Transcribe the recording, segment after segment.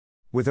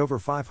With over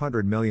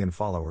 500 million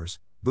followers,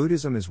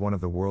 Buddhism is one of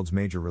the world's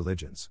major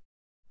religions.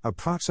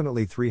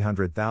 Approximately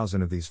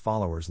 300,000 of these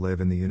followers live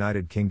in the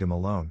United Kingdom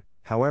alone,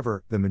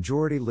 however, the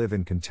majority live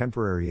in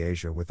contemporary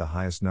Asia with the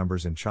highest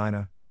numbers in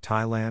China,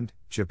 Thailand,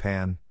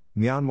 Japan,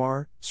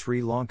 Myanmar,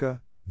 Sri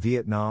Lanka,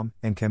 Vietnam,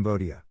 and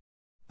Cambodia.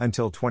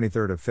 Until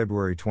 23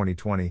 February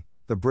 2020,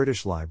 the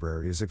British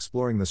Library is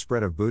exploring the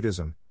spread of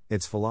Buddhism,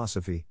 its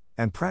philosophy,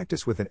 and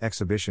practice with an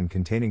exhibition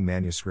containing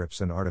manuscripts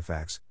and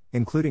artifacts,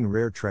 including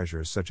rare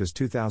treasures such as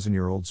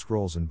 2,000-year-old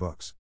scrolls and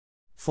books.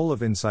 Full of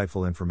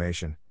insightful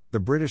information, the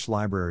British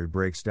Library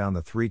breaks down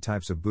the three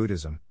types of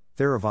Buddhism,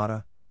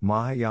 Theravada,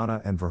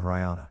 Mahayana and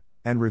Vajrayana,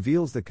 and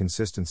reveals the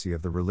consistency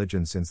of the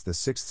religion since the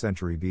 6th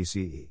century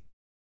BCE.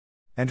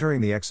 Entering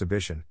the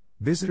exhibition,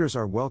 visitors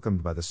are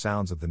welcomed by the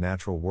sounds of the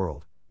natural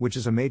world, which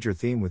is a major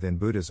theme within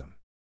Buddhism.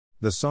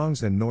 The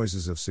songs and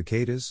noises of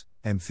cicadas,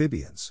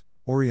 amphibians,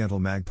 oriental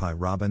magpie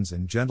robins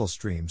and gentle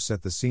streams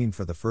set the scene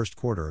for the first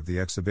quarter of the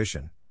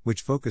exhibition,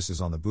 which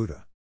focuses on the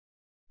Buddha.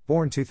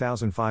 Born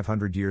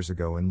 2,500 years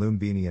ago in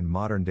Lumbini in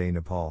modern-day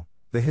Nepal,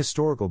 the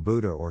historical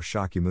Buddha or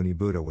Shakyamuni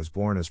Buddha was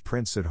born as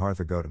Prince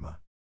Siddhartha Gautama.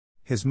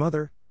 His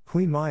mother,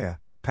 Queen Maya,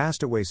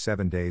 passed away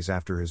 7 days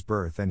after his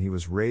birth and he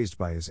was raised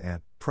by his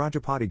aunt,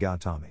 Prajapati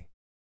Gautami.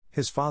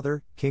 His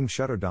father, King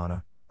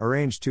Shuddhodana,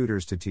 arranged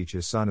tutors to teach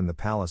his son in the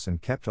palace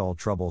and kept all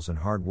troubles and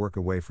hard work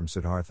away from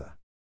Siddhartha.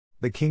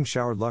 The king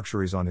showered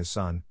luxuries on his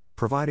son,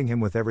 providing him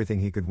with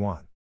everything he could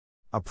want.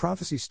 A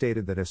prophecy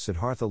stated that if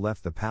Siddhartha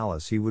left the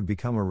palace he would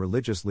become a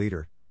religious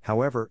leader,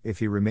 however, if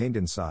he remained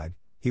inside,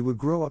 he would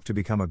grow up to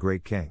become a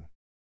great king.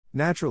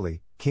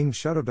 Naturally, King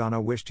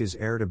Shuddhodana wished his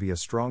heir to be a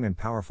strong and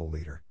powerful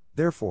leader,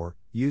 therefore,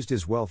 used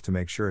his wealth to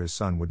make sure his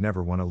son would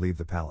never want to leave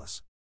the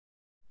palace.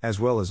 As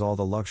well as all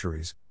the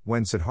luxuries,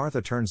 when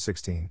Siddhartha turned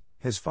 16,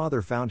 his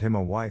father found him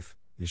a wife,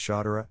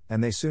 Yashodhara,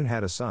 and they soon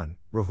had a son,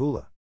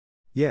 Rahula.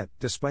 Yet,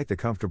 despite the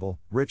comfortable,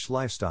 rich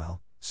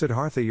lifestyle,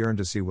 Siddhartha yearned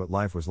to see what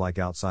life was like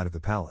outside of the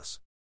palace.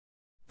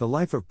 The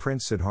life of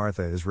Prince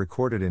Siddhartha is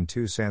recorded in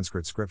two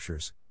Sanskrit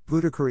scriptures,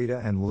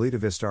 Buddhacharita and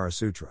Lalitavistara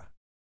Sutra.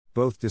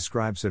 Both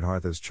describe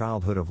Siddhartha's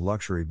childhood of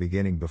luxury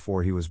beginning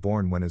before he was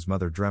born when his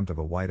mother dreamt of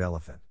a white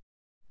elephant.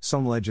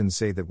 Some legends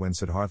say that when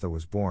Siddhartha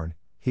was born,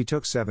 he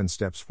took 7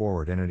 steps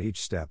forward and at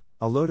each step,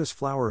 a lotus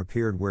flower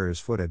appeared where his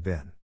foot had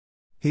been.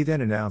 He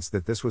then announced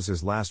that this was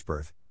his last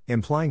birth,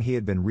 implying he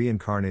had been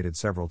reincarnated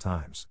several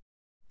times.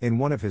 In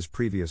one of his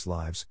previous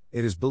lives,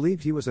 it is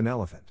believed he was an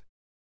elephant.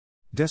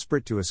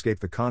 Desperate to escape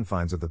the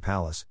confines of the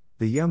palace,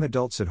 the young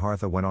adult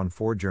Siddhartha went on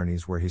 4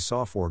 journeys where he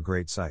saw 4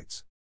 great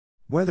sights.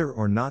 Whether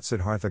or not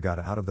Siddhartha got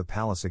out of the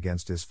palace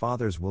against his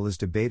father's will is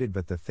debated,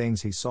 but the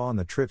things he saw on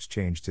the trips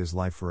changed his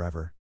life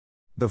forever.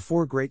 The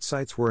 4 great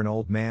sights were an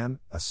old man,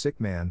 a sick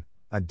man,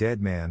 a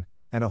dead man,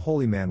 and a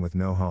holy man with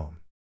no home.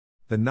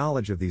 The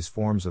knowledge of these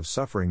forms of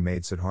suffering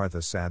made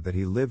Siddhartha sad that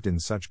he lived in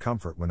such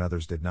comfort when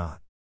others did not.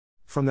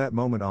 From that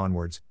moment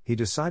onwards, he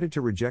decided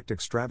to reject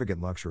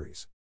extravagant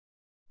luxuries.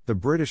 The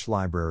British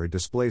Library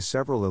displays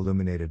several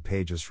illuminated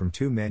pages from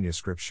 2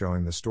 manuscripts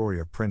showing the story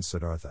of Prince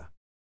Siddhartha.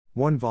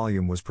 One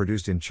volume was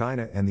produced in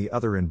China and the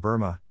other in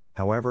Burma,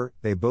 however,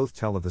 they both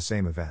tell of the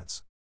same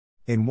events.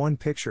 In one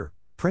picture,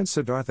 Prince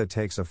Siddhartha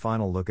takes a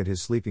final look at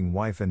his sleeping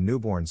wife and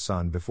newborn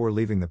son before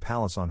leaving the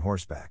palace on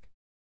horseback.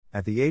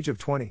 At the age of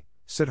 20,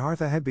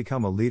 Siddhartha had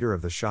become a leader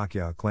of the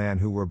Shakya clan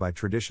who were by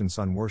tradition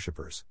sun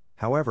worshippers,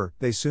 however,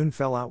 they soon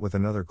fell out with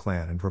another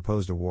clan and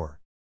proposed a war.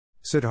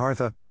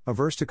 Siddhartha,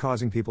 averse to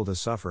causing people to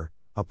suffer,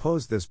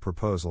 opposed this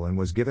proposal and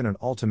was given an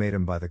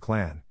ultimatum by the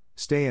clan: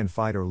 stay and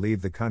fight or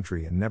leave the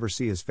country and never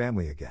see his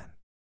family again.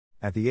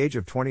 At the age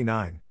of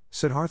 29,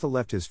 Siddhartha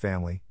left his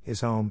family,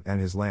 his home, and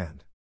his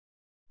land.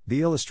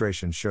 The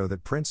illustrations show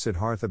that Prince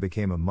Siddhartha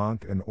became a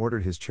monk and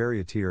ordered his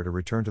charioteer to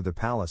return to the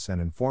palace and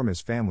inform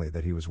his family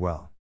that he was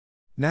well.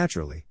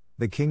 Naturally,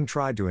 the king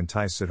tried to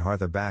entice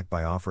Siddhartha back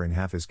by offering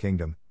half his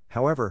kingdom,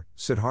 however,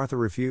 Siddhartha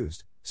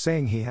refused,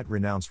 saying he had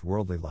renounced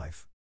worldly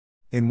life.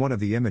 In one of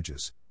the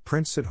images,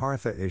 Prince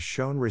Siddhartha is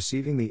shown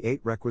receiving the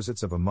 8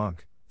 requisites of a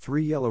monk: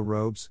 3 yellow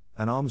robes,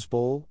 an alms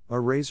bowl, a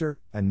razor,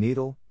 a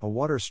needle, a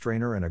water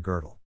strainer and a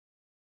girdle.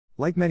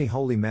 Like many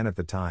holy men at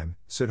the time,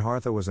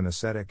 Siddhartha was an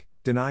ascetic,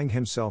 denying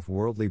himself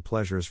worldly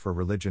pleasures for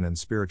religion and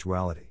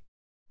spirituality.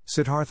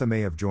 Siddhartha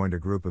may have joined a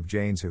group of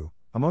Jains who,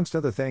 amongst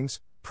other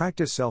things,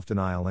 practice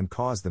self-denial and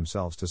cause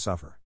themselves to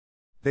suffer.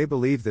 They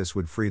believed this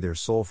would free their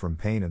soul from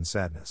pain and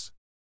sadness.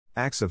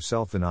 Acts of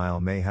self-denial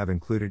may have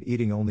included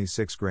eating only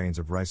 6 grains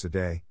of rice a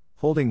day,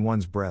 holding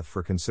one's breath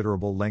for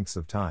considerable lengths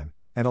of time,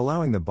 and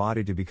allowing the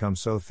body to become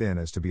so thin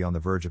as to be on the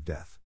verge of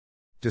death.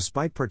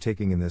 Despite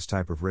partaking in this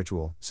type of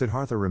ritual,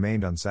 Siddhartha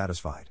remained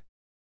unsatisfied.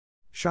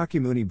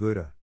 Shakyamuni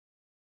Buddha.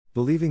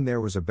 Believing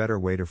there was a better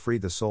way to free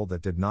the soul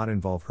that did not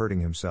involve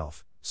hurting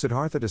himself,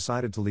 Siddhartha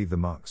decided to leave the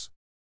monks.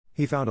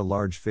 He found a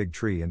large fig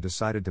tree and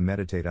decided to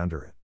meditate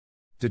under it.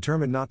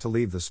 Determined not to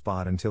leave the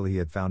spot until he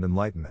had found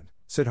enlightenment,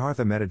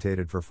 Siddhartha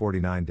meditated for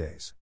 49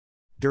 days.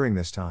 During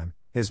this time,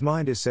 his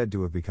mind is said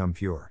to have become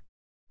pure.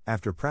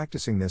 After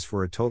practicing this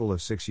for a total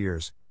of 6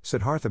 years,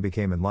 Siddhartha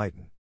became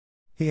enlightened.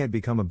 He had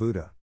become a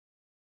Buddha.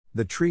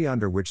 The tree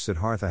under which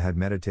Siddhartha had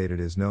meditated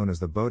is known as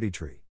the Bodhi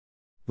tree.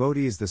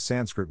 Bodhi is the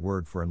Sanskrit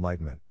word for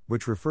enlightenment,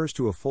 which refers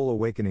to a full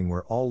awakening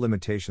where all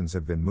limitations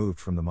have been moved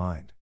from the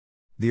mind.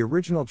 The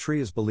original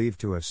tree is believed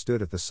to have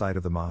stood at the site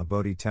of the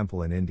Mahabodhi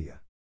temple in India.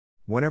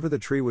 Whenever the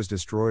tree was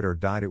destroyed or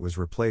died, it was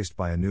replaced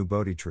by a new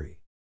Bodhi tree.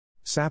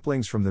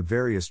 Saplings from the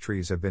various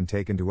trees have been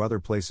taken to other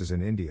places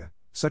in India,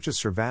 such as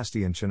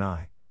Sravasti and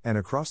Chennai, and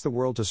across the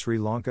world to Sri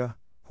Lanka,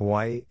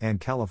 Hawaii, and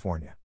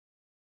California.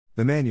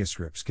 The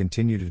manuscripts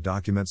continue to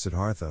document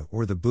Siddhartha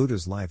or the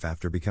Buddha's life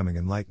after becoming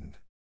enlightened.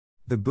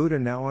 The Buddha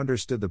now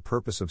understood the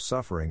purpose of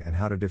suffering and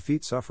how to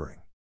defeat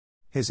suffering.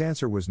 His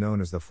answer was known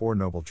as the Four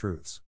Noble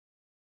Truths.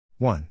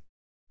 1.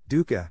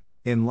 Dukkha,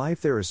 in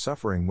life there is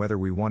suffering whether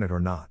we want it or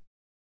not.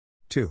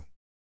 2.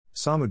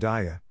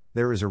 Samudaya,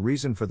 there is a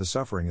reason for the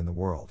suffering in the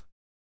world.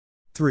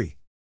 3.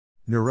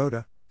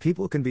 Nirodha,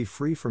 people can be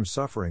free from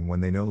suffering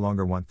when they no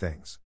longer want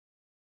things.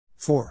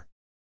 4.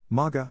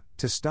 Magga,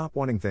 to stop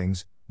wanting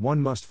things, one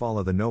must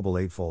follow the Noble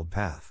Eightfold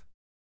Path.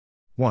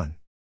 1.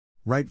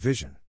 Right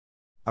vision.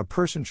 A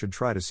person should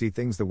try to see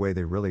things the way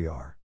they really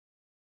are.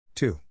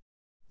 2.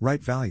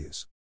 Right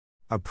values.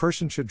 A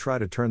person should try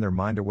to turn their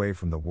mind away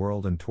from the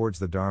world and towards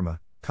the Dharma,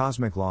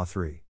 cosmic law.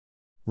 3.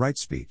 Right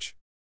speech.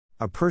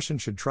 A person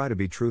should try to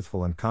be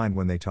truthful and kind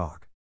when they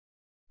talk.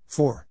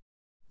 4.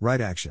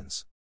 Right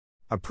actions.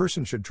 A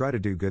person should try to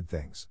do good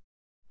things.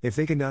 If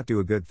they cannot do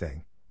a good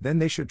thing, then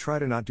they should try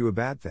to not do a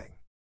bad thing.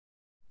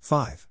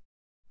 5.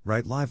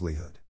 Right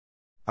livelihood.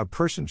 A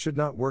person should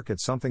not work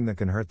at something that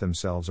can hurt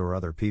themselves or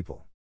other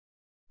people.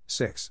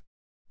 6.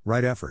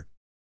 Right effort.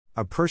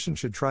 A person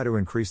should try to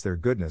increase their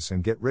goodness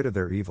and get rid of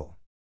their evil.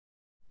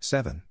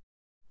 7.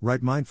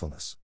 Right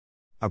mindfulness.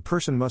 A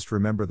person must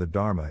remember the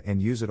Dharma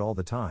and use it all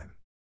the time.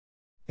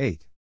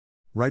 8.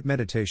 Right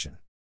meditation.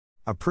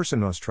 A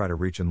person must try to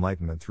reach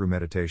enlightenment through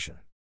meditation.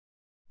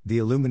 The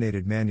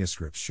illuminated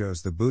manuscript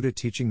shows the Buddha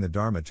teaching the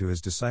Dharma to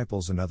his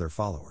disciples and other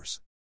followers.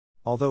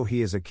 Although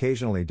he is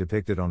occasionally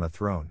depicted on a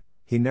throne,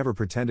 he never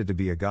pretended to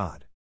be a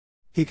god.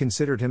 He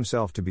considered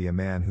himself to be a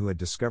man who had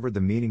discovered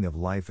the meaning of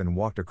life and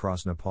walked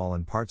across Nepal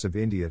and parts of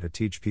India to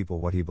teach people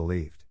what he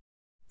believed.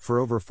 For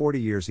over 40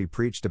 years he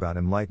preached about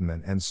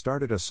enlightenment and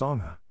started a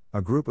Sangha,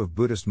 a group of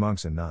Buddhist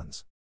monks and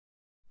nuns.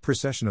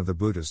 Procession of the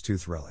Buddha's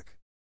Tooth Relic.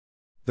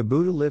 The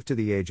Buddha lived to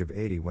the age of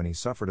 80 when he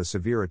suffered a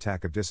severe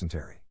attack of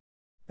dysentery.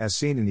 As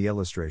seen in the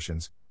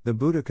illustrations, the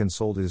Buddha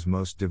consoled his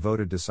most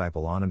devoted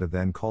disciple Ananda,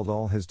 then called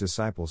all his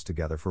disciples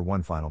together for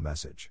one final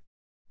message.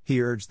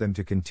 He urged them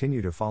to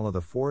continue to follow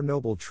the Four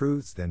Noble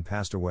Truths, then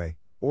passed away,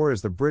 or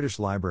as the British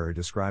Library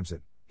describes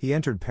it, he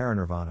entered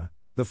parinirvana,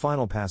 the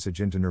final passage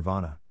into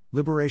nirvana,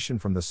 liberation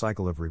from the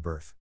cycle of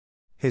rebirth.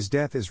 His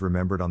death is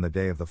remembered on the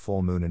day of the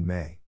full moon in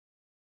May.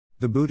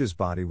 The Buddha's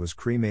body was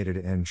cremated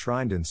and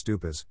enshrined in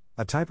stupas,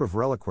 a type of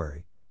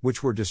reliquary,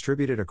 which were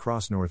distributed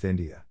across North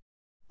India.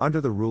 Under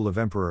the rule of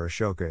Emperor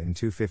Ashoka in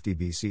 250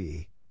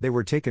 BCE, they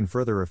were taken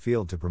further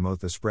afield to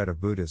promote the spread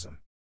of Buddhism.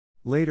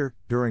 Later,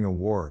 during a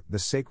war, the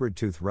sacred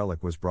tooth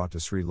relic was brought to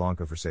Sri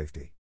Lanka for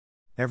safety.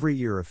 Every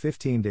year a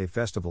 15-day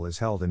festival is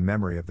held in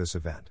memory of this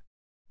event.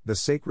 The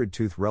sacred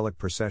tooth relic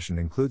procession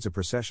includes a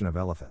procession of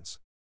elephants.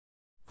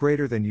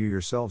 Greater than you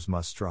yourselves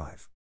must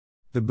strive.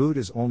 The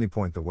Buddhas only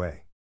point the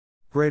way.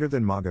 Greater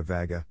than Magga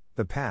Vagga,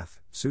 the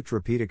path,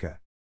 Sutra Pitaka.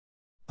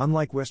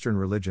 Unlike Western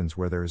religions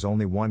where there is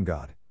only one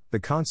God, the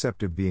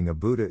concept of being a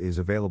Buddha is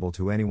available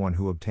to anyone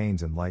who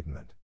obtains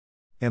enlightenment.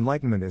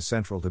 Enlightenment is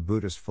central to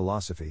Buddhist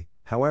philosophy,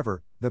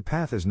 however, the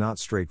path is not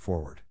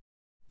straightforward.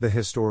 The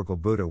historical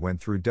Buddha went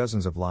through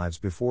dozens of lives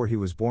before he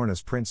was born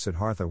as Prince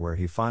Siddhartha, where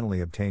he finally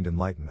obtained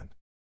enlightenment.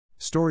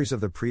 Stories of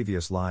the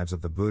previous lives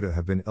of the Buddha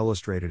have been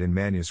illustrated in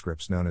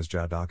manuscripts known as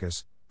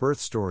Jatakas, birth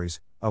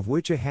stories, of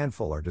which a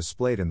handful are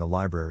displayed in the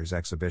library's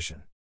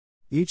exhibition.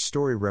 Each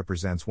story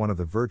represents one of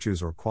the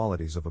virtues or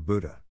qualities of a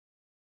Buddha.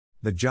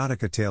 The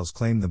Jataka tales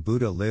claim the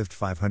Buddha lived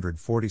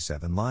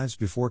 547 lives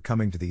before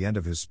coming to the end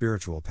of his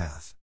spiritual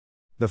path.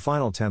 The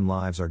final 10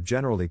 lives are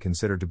generally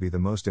considered to be the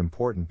most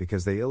important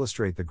because they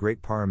illustrate the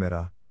great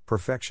paramita,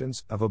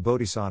 perfections, of a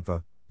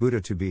bodhisattva,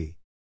 Buddha to be.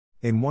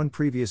 In one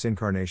previous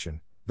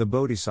incarnation, the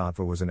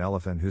bodhisattva was an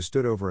elephant who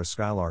stood over a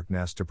skylark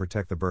nest to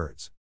protect the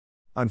birds.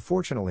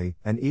 Unfortunately,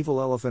 an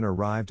evil elephant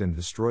arrived and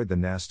destroyed the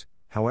nest.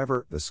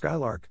 However, the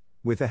skylark,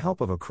 with the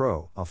help of a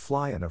crow, a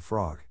fly and a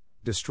frog,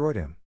 destroyed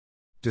him.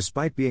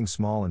 Despite being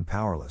small and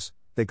powerless,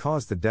 they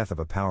caused the death of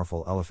a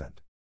powerful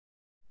elephant.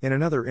 In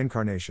another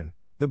incarnation,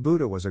 the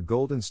Buddha was a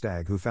golden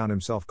stag who found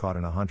himself caught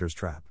in a hunter's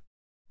trap.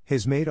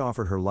 His mate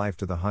offered her life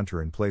to the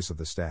hunter in place of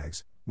the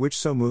stags, which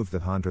so moved the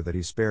hunter that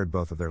he spared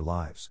both of their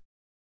lives.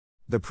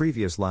 The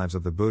previous lives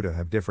of the Buddha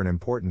have different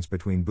importance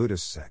between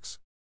Buddhist sects.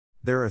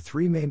 There are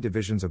 3 main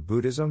divisions of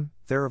Buddhism: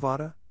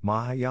 Theravada,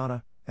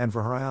 Mahayana, and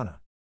Vajrayana.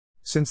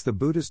 Since the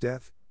Buddha's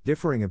death,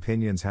 differing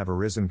opinions have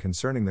arisen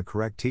concerning the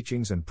correct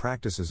teachings and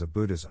practices of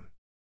Buddhism.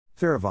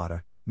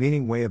 Theravada,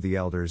 meaning Way of the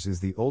Elders, is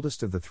the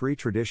oldest of the 3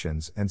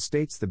 traditions and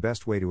states the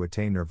best way to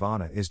attain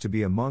nirvana is to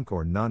be a monk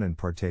or nun and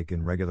partake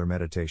in regular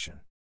meditation.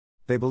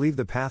 They believe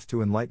the path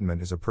to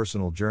enlightenment is a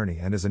personal journey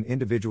and is an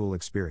individual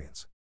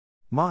experience.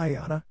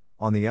 Mahayana,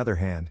 on the other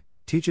hand,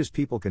 teaches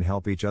people can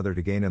help each other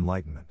to gain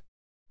enlightenment.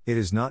 It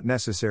is not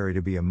necessary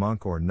to be a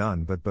monk or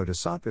nun, but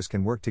bodhisattvas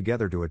can work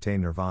together to attain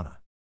nirvana.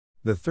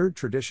 The third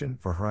tradition,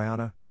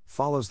 Vajrayana,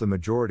 follows the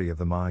majority of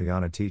the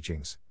Mahayana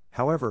teachings,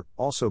 however,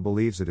 also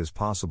believes it is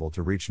possible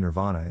to reach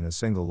nirvana in a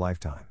single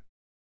lifetime.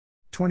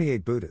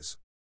 28 Buddhas.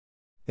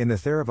 In the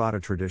Theravada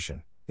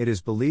tradition, it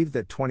is believed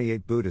that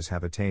 28 Buddhas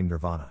have attained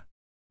nirvana.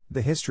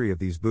 The history of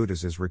these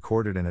Buddhas is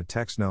recorded in a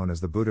text known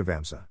as the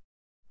Buddhavamsa.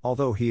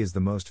 Although he is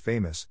the most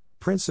famous,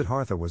 Prince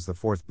Siddhartha was the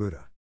fourth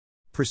Buddha.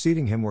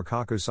 Preceding him were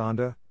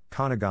Kakusanda,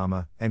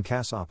 Kanagama, and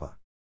Kassapa.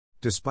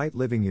 Despite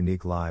living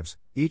unique lives,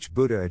 each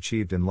Buddha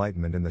achieved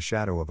enlightenment in the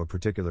shadow of a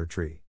particular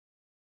tree.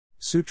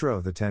 Sutra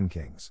of the Ten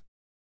Kings.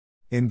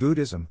 In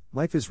Buddhism,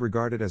 life is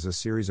regarded as a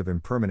series of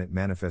impermanent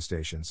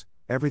manifestations.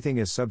 Everything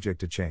is subject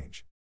to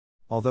change.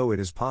 Although it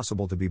is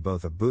possible to be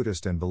both a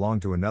Buddhist and belong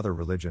to another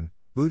religion,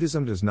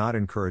 Buddhism does not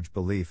encourage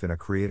belief in a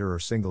creator or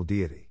single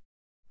deity.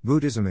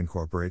 Buddhism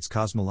incorporates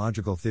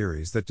cosmological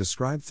theories that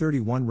describe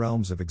 31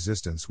 realms of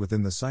existence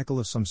within the cycle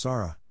of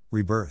samsara,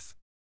 rebirth.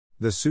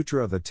 The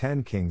Sutra of the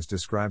Ten Kings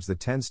describes the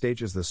 10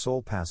 stages the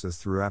soul passes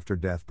through after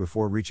death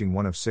before reaching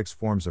one of 6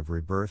 forms of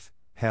rebirth: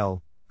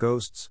 hell,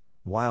 ghosts,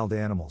 wild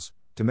animals,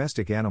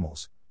 domestic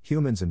animals,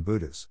 humans, and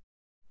Buddhas.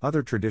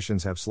 Other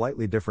traditions have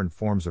slightly different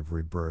forms of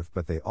rebirth,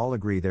 but they all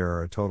agree there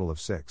are a total of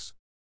 6.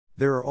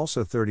 There are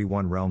also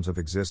 31 realms of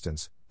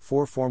existence,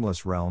 4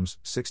 formless realms,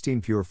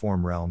 16 pure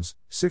form realms,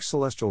 6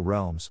 celestial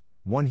realms,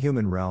 1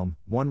 human realm,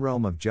 1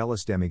 realm of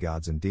jealous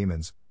demigods and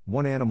demons,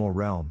 1 animal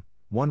realm,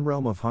 1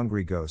 realm of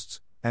hungry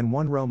ghosts, and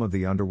 1 realm of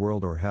the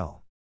underworld or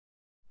hell.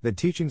 The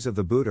teachings of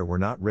the Buddha were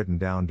not written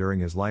down during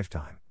his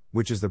lifetime,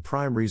 which is the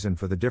prime reason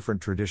for the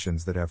different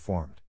traditions that have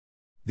formed.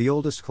 The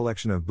oldest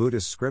collection of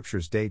Buddhist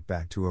scriptures date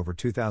back to over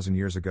 2,000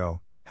 years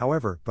ago,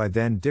 however, by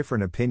then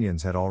different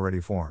opinions had already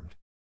formed.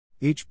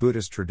 Each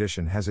Buddhist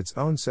tradition has its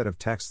own set of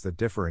texts that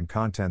differ in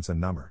contents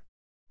and number.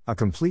 A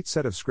complete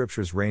set of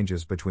scriptures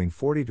ranges between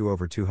 40 to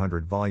over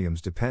 200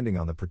 volumes depending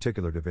on the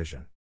particular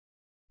division.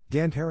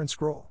 Gandharan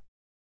Scroll.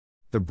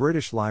 The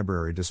British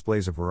Library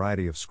displays a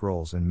variety of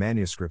scrolls and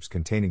manuscripts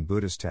containing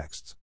Buddhist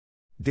texts.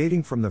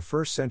 Dating from the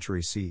 1st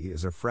century CE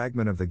is a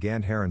fragment of the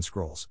Gandharan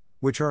Scrolls,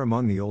 which are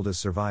among the oldest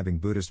surviving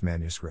Buddhist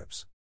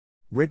manuscripts.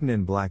 Written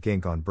in black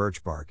ink on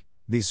birch bark,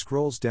 these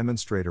scrolls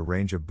demonstrate a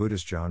range of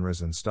Buddhist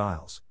genres and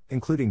styles,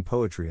 including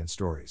poetry and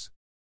stories.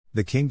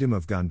 The kingdom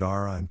of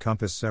Gandhara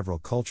encompassed several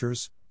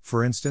cultures,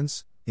 for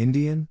instance,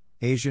 Indian,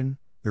 Asian,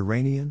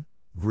 Iranian,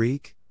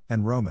 Greek,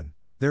 and Roman.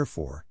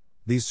 Therefore,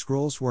 these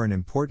scrolls were an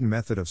important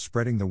method of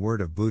spreading the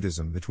word of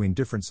Buddhism between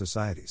different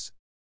societies.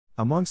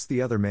 Amongst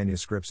the other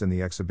manuscripts in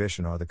the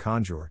exhibition are the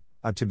Kanjur,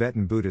 a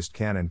Tibetan Buddhist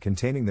canon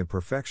containing the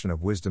Perfection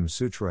of Wisdom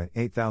Sutra and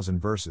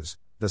 8,000 verses,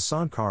 the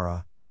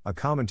Sankara, a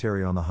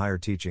commentary on the higher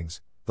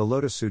teachings, the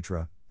Lotus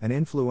Sutra, an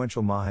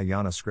influential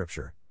Mahayana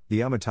scripture,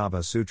 the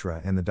Amitabha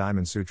Sutra, and the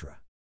Diamond Sutra.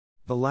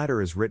 The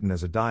latter is written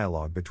as a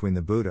dialogue between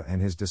the Buddha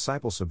and his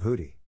disciple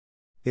Subhuti.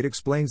 It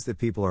explains that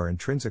people are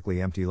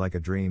intrinsically empty like a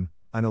dream,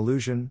 an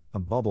illusion, a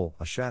bubble,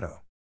 a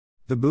shadow.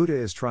 The Buddha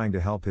is trying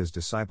to help his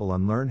disciple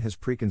unlearn his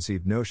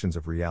preconceived notions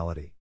of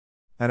reality.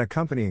 An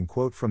accompanying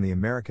quote from the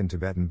American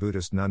Tibetan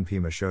Buddhist nun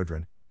Pema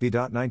Chodron, b.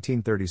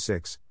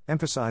 1936,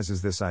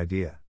 emphasizes this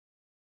idea.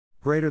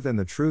 Greater than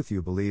the truth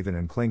you believe in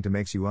and cling to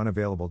makes you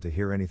unavailable to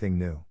hear anything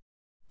new.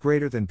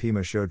 Greater than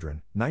Pema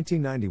Chodron,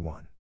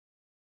 1991.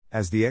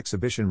 As the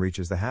exhibition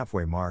reaches the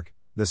halfway mark,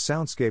 the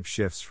soundscape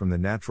shifts from the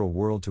natural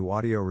world to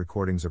audio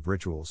recordings of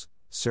rituals,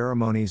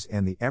 ceremonies,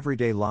 and the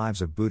everyday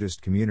lives of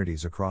Buddhist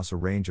communities across a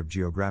range of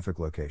geographic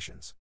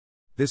locations.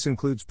 This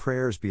includes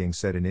prayers being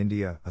said in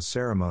India, a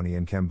ceremony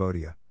in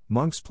Cambodia,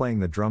 monks playing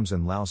the drums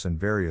in Laos, and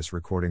various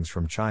recordings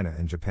from China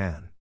and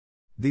Japan.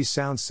 These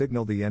sounds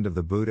signal the end of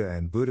the Buddha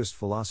and Buddhist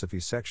philosophy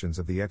sections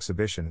of the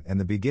exhibition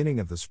and the beginning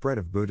of the spread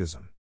of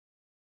Buddhism.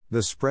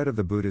 The spread of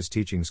the Buddha's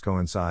teachings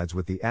coincides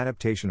with the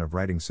adaptation of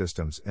writing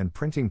systems and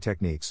printing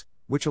techniques,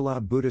 which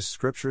allowed Buddhist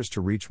scriptures to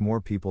reach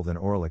more people than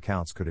oral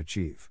accounts could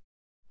achieve.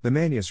 The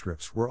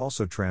manuscripts were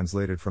also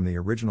translated from the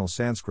original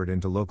Sanskrit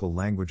into local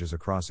languages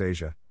across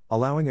Asia,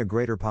 allowing a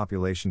greater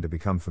population to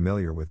become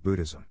familiar with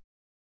Buddhism.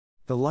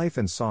 The Life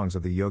and Songs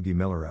of the Yogi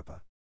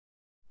Milarepa.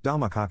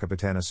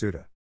 Dhammacakkappavattana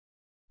Sutta.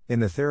 In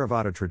the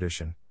Theravada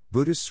tradition,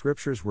 Buddhist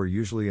scriptures were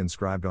usually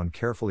inscribed on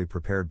carefully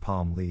prepared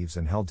palm leaves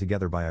and held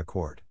together by a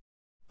cord.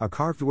 A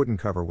carved wooden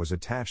cover was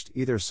attached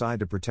either side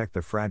to protect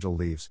the fragile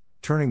leaves,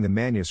 turning the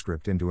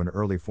manuscript into an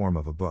early form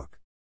of a book.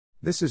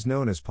 This is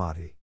known as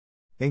pati.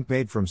 Ink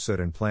made from soot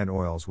and plant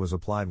oils was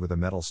applied with a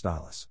metal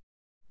stylus.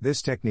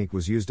 This technique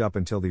was used up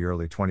until the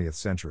early 20th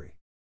century.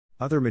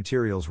 Other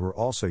materials were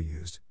also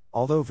used,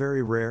 although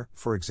very rare,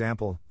 for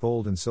example,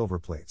 gold and silver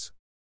plates.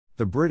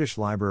 The British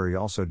Library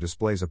also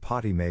displays a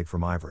pati made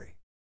from ivory.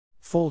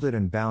 Folded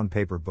and bound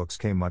paper books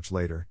came much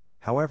later,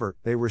 however,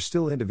 they were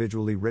still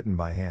individually written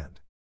by hand.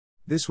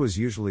 This was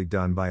usually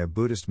done by a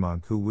Buddhist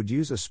monk who would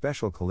use a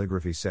special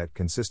calligraphy set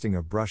consisting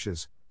of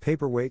brushes,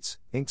 paperweights,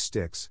 ink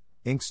sticks,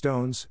 ink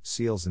stones,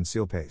 seals, and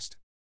seal paste.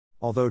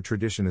 Although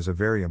tradition is a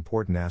very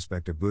important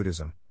aspect of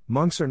Buddhism,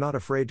 Monks are not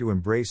afraid to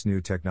embrace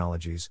new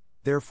technologies,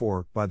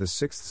 therefore, by the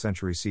 6th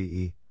century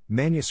CE,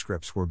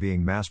 manuscripts were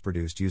being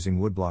mass-produced using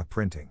woodblock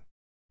printing.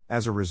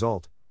 As a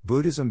result,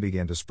 Buddhism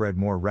began to spread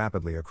more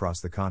rapidly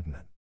across the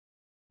continent.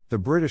 The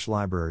British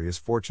Library is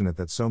fortunate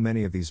that so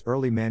many of these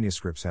early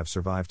manuscripts have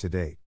survived to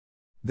date.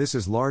 This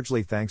is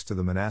largely thanks to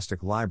the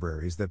monastic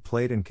libraries that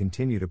played and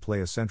continue to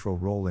play a central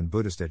role in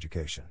Buddhist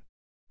education.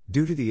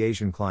 Due to the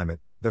Asian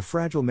climate, the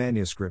fragile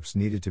manuscripts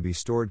needed to be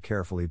stored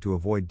carefully to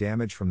avoid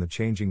damage from the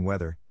changing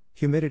weather,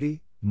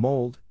 humidity,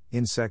 mold,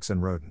 insects,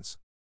 and rodents.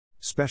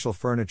 Special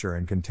furniture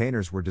and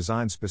containers were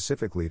designed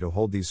specifically to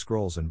hold these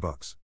scrolls and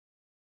books.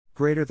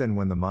 Greater than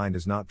when the mind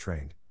is not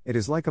trained, it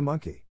is like a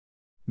monkey.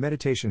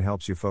 Meditation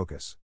helps you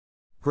focus.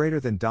 Greater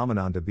than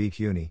Dominanda B.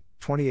 CUNY,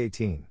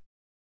 2018.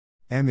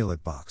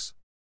 Amulet Box.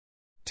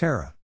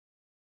 Tara.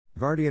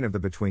 Guardian of the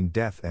Between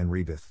Death and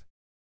Rebirth.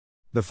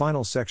 The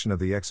final section of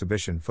the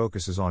exhibition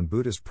focuses on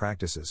Buddhist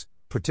practices,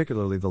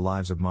 particularly the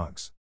lives of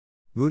monks.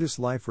 Buddhist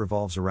life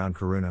revolves around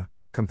karuna,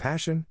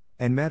 compassion,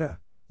 and metta,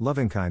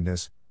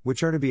 loving-kindness,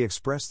 which are to be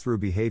expressed through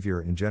behavior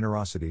and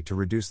generosity to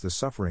reduce the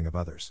suffering of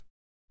others.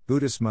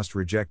 Buddhists must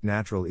reject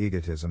natural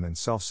egotism and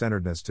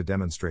self-centeredness to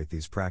demonstrate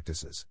these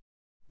practices.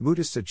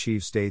 Buddhists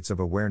achieve states of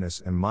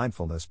awareness and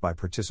mindfulness by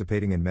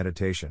participating in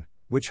meditation,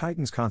 which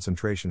heightens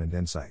concentration and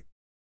insight.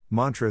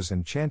 Mantras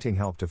and chanting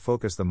help to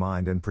focus the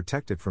mind and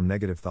protect it from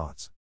negative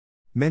thoughts.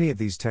 Many of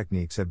these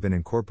techniques have been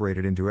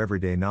incorporated into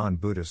everyday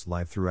non-Buddhist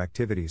life through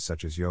activities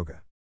such as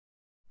yoga.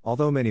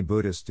 Although many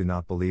Buddhists do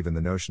not believe in the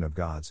notion of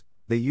gods,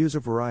 they use a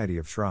variety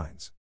of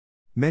shrines.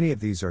 Many of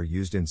these are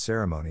used in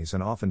ceremonies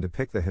and often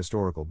depict the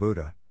historical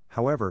Buddha.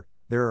 However,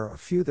 there are a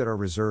few that are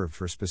reserved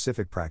for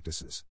specific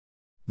practices.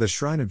 The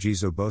Shrine of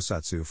Jizo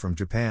Bosatsu from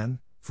Japan,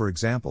 for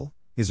example,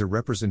 is a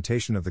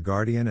representation of the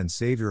guardian and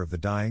savior of the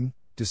dying,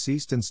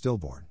 deceased, and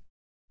stillborn.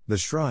 The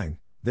shrine,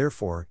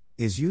 therefore,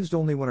 is used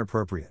only when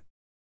appropriate.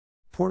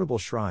 Portable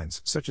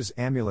shrines, such as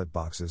amulet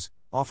boxes,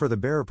 offer the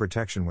bearer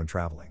protection when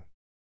traveling.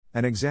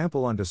 An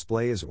example on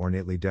display is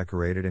ornately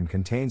decorated and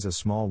contains a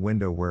small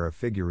window where a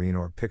figurine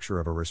or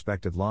picture of a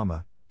respected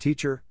lama,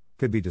 teacher,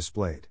 could be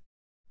displayed.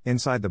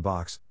 Inside the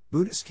box,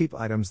 Buddhists keep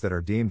items that are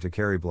deemed to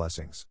carry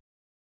blessings.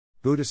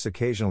 Buddhists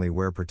occasionally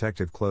wear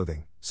protective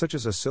clothing, such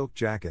as a silk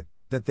jacket,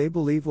 that they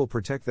believe will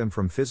protect them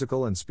from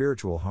physical and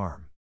spiritual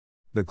harm.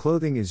 The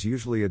clothing is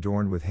usually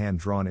adorned with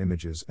hand-drawn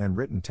images and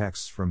written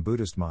texts from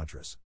Buddhist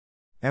mantras.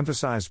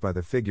 Emphasized by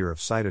the figure of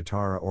Siddha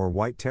Tara or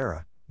White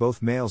Tara,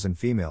 both males and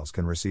females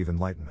can receive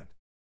enlightenment.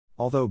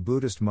 Although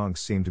Buddhist monks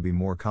seem to be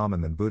more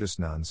common than Buddhist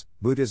nuns,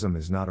 Buddhism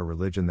is not a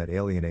religion that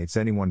alienates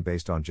anyone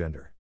based on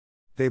gender.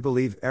 They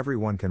believe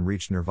everyone can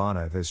reach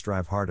nirvana if they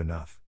strive hard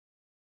enough.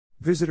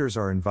 Visitors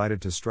are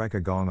invited to strike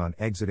a gong on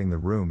exiting the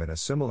room in a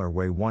similar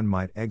way one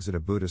might exit a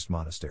Buddhist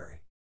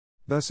monastery.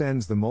 Thus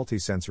ends the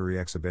multisensory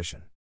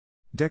exhibition.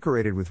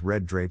 Decorated with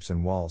red drapes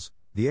and walls,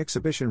 the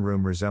exhibition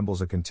room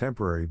resembles a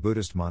contemporary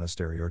Buddhist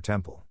monastery or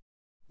temple.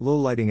 Low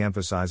lighting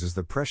emphasizes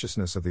the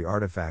preciousness of the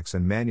artifacts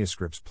and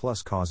manuscripts,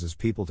 plus causes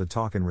people to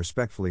talk in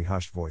respectfully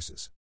hushed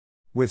voices.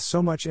 With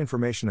so much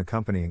information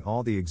accompanying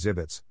all the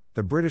exhibits,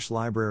 the British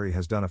Library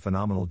has done a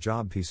phenomenal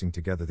job piecing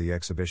together the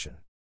exhibition.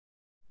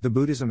 The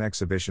Buddhism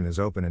exhibition is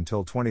open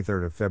until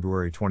 23rd of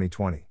February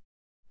 2020.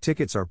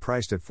 Tickets are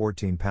priced at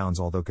 £14,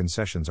 although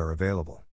concessions are available.